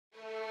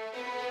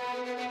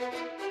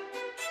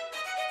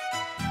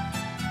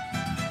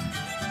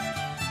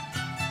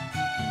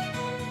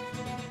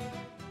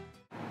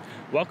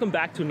Welcome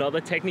back to another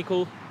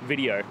technical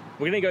video.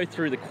 We're gonna go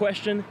through the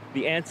question,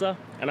 the answer,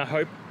 and I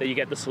hope that you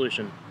get the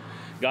solution.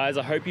 Guys,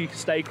 I hope you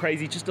stay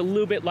crazy just a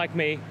little bit like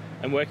me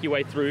and work your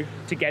way through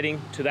to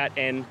getting to that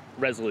end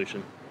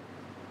resolution.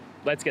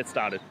 Let's get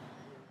started.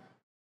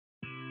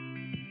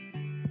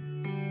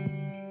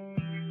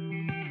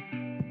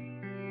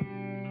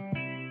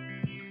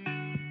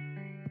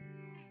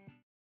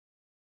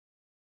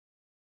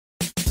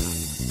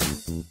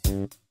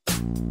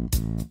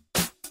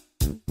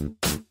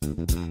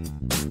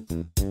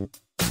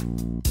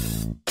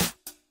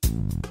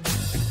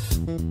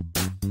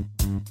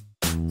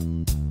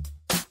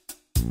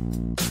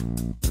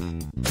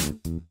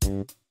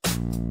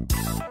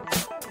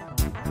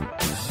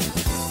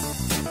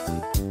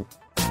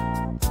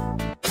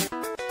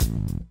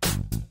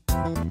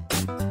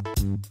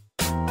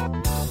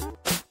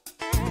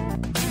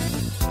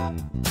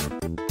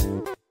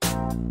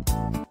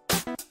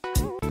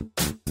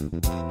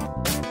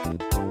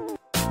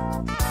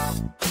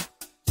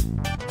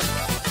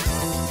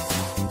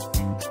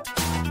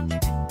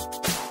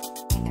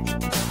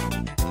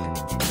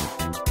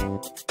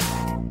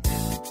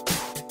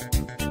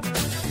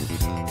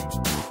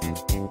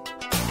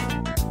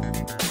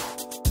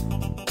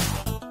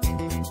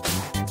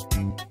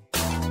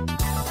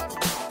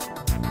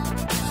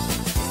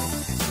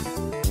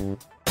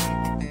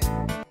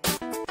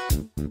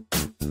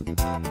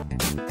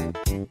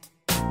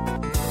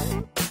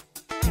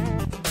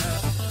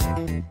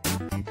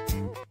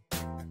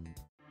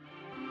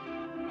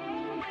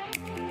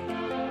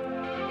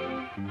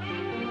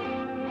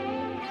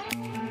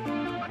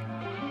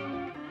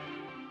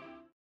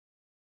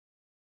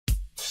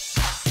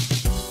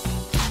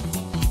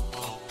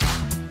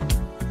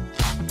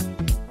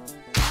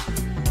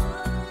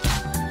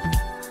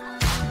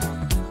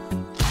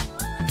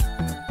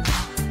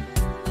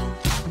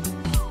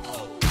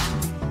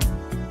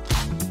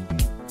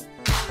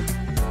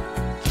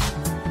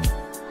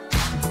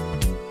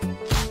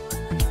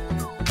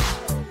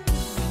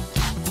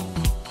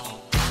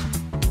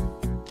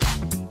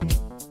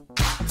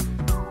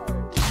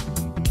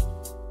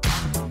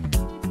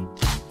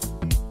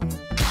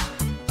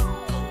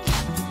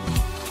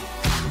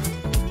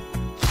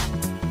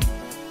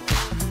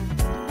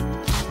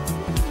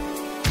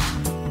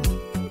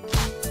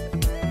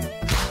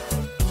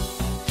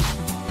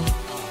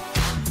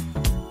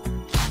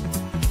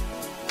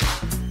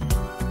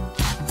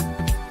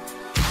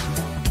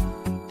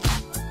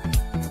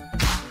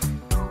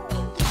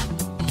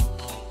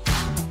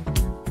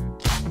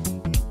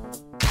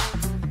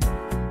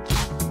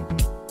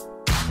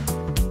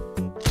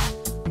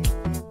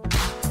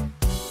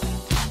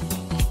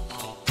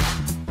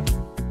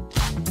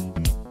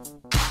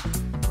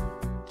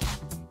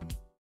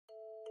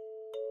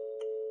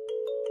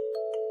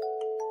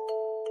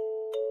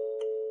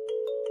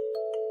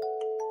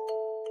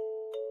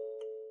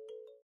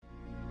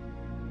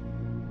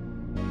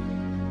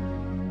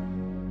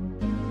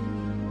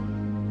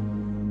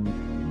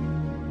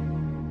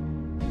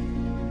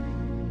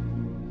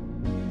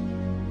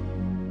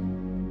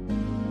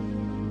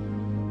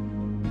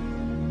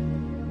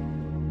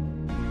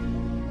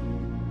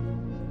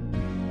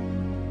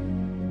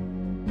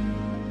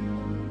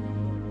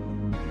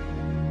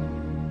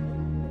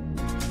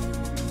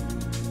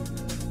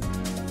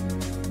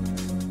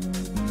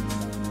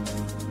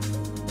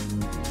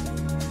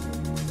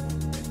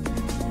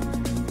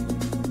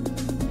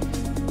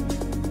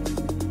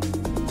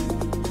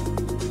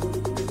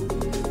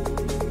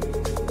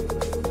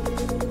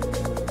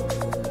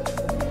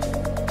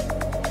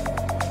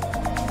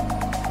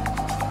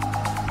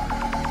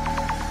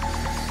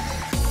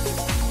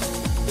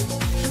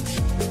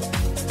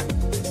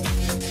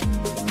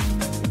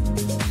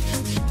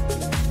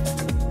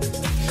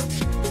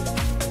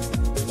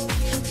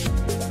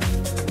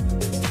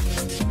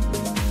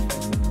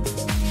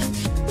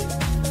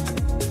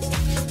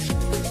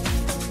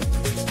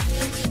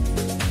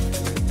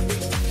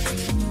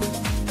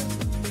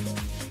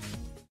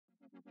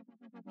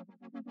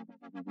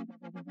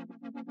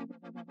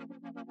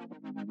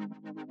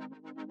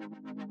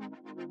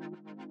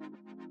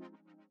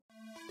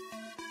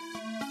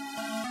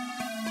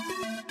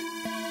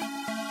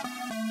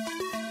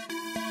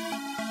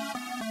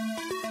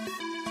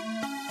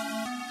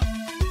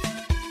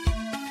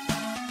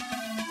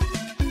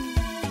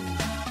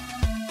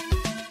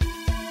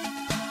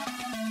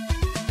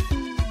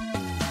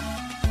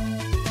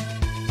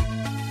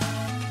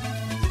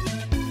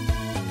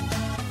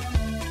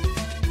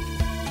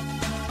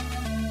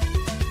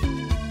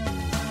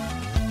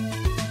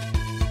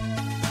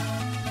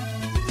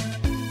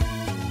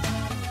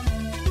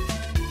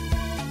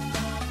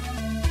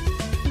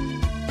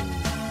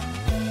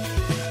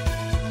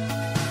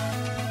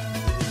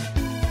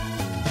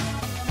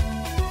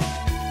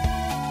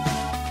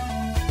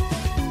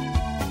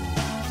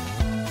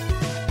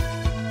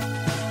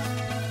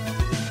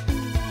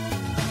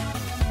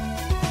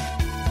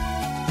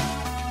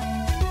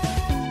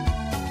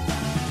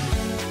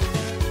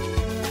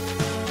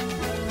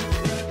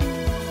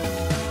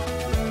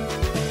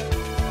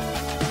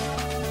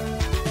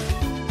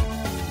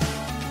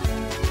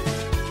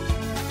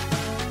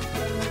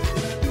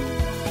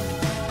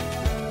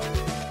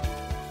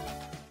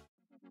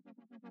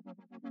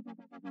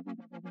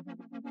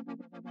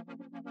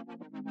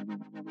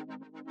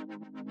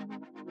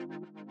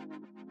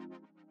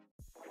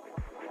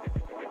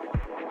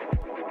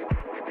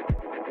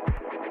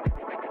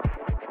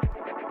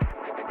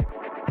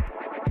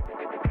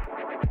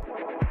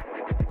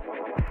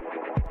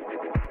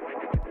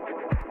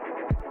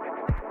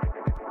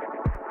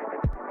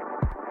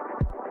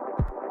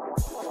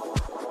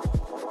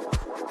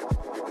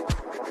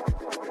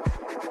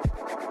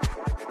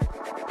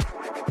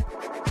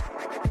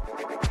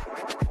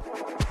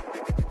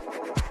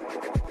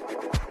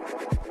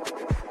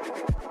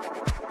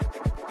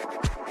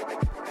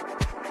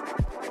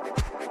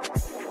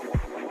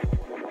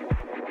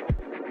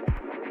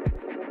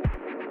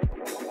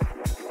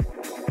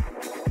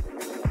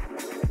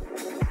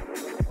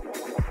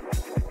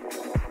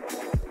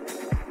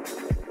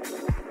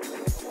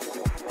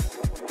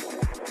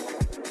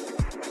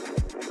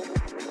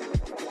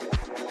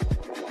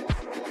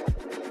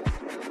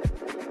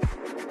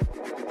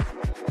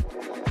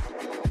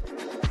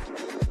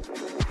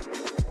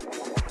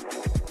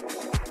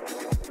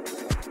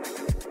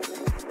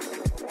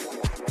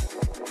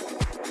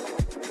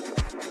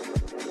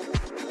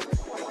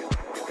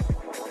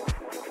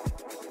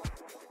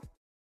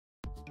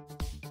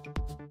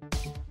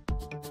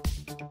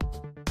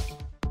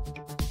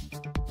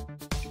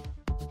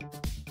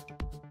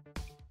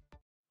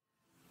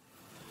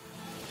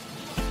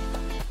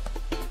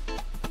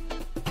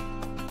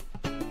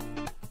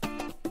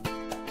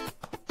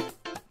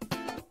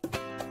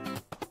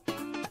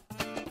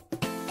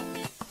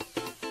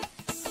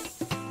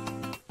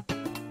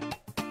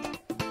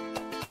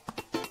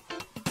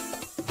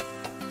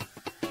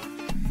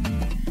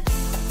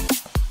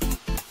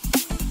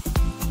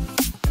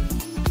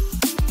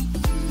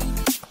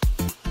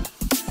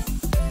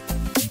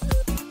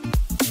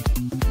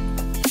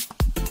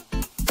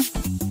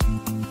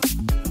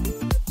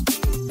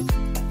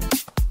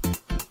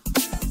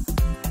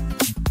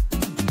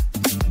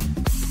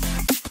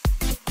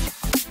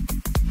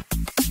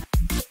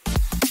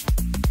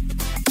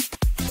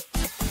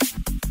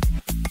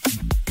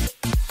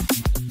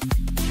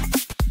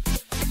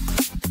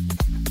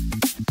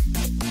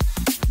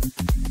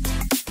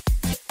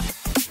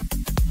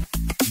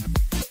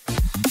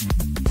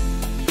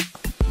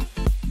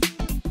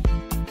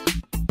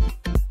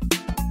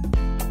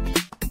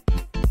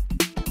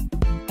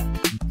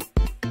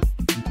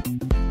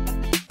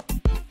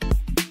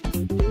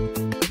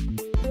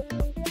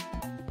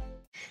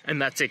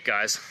 And that's it,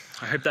 guys.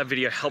 I hope that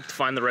video helped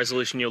find the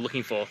resolution you're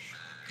looking for.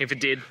 If it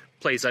did,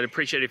 please, I'd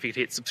appreciate it if you could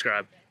hit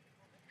subscribe.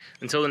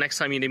 Until the next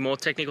time you need more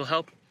technical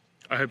help,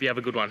 I hope you have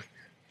a good one.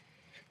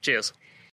 Cheers.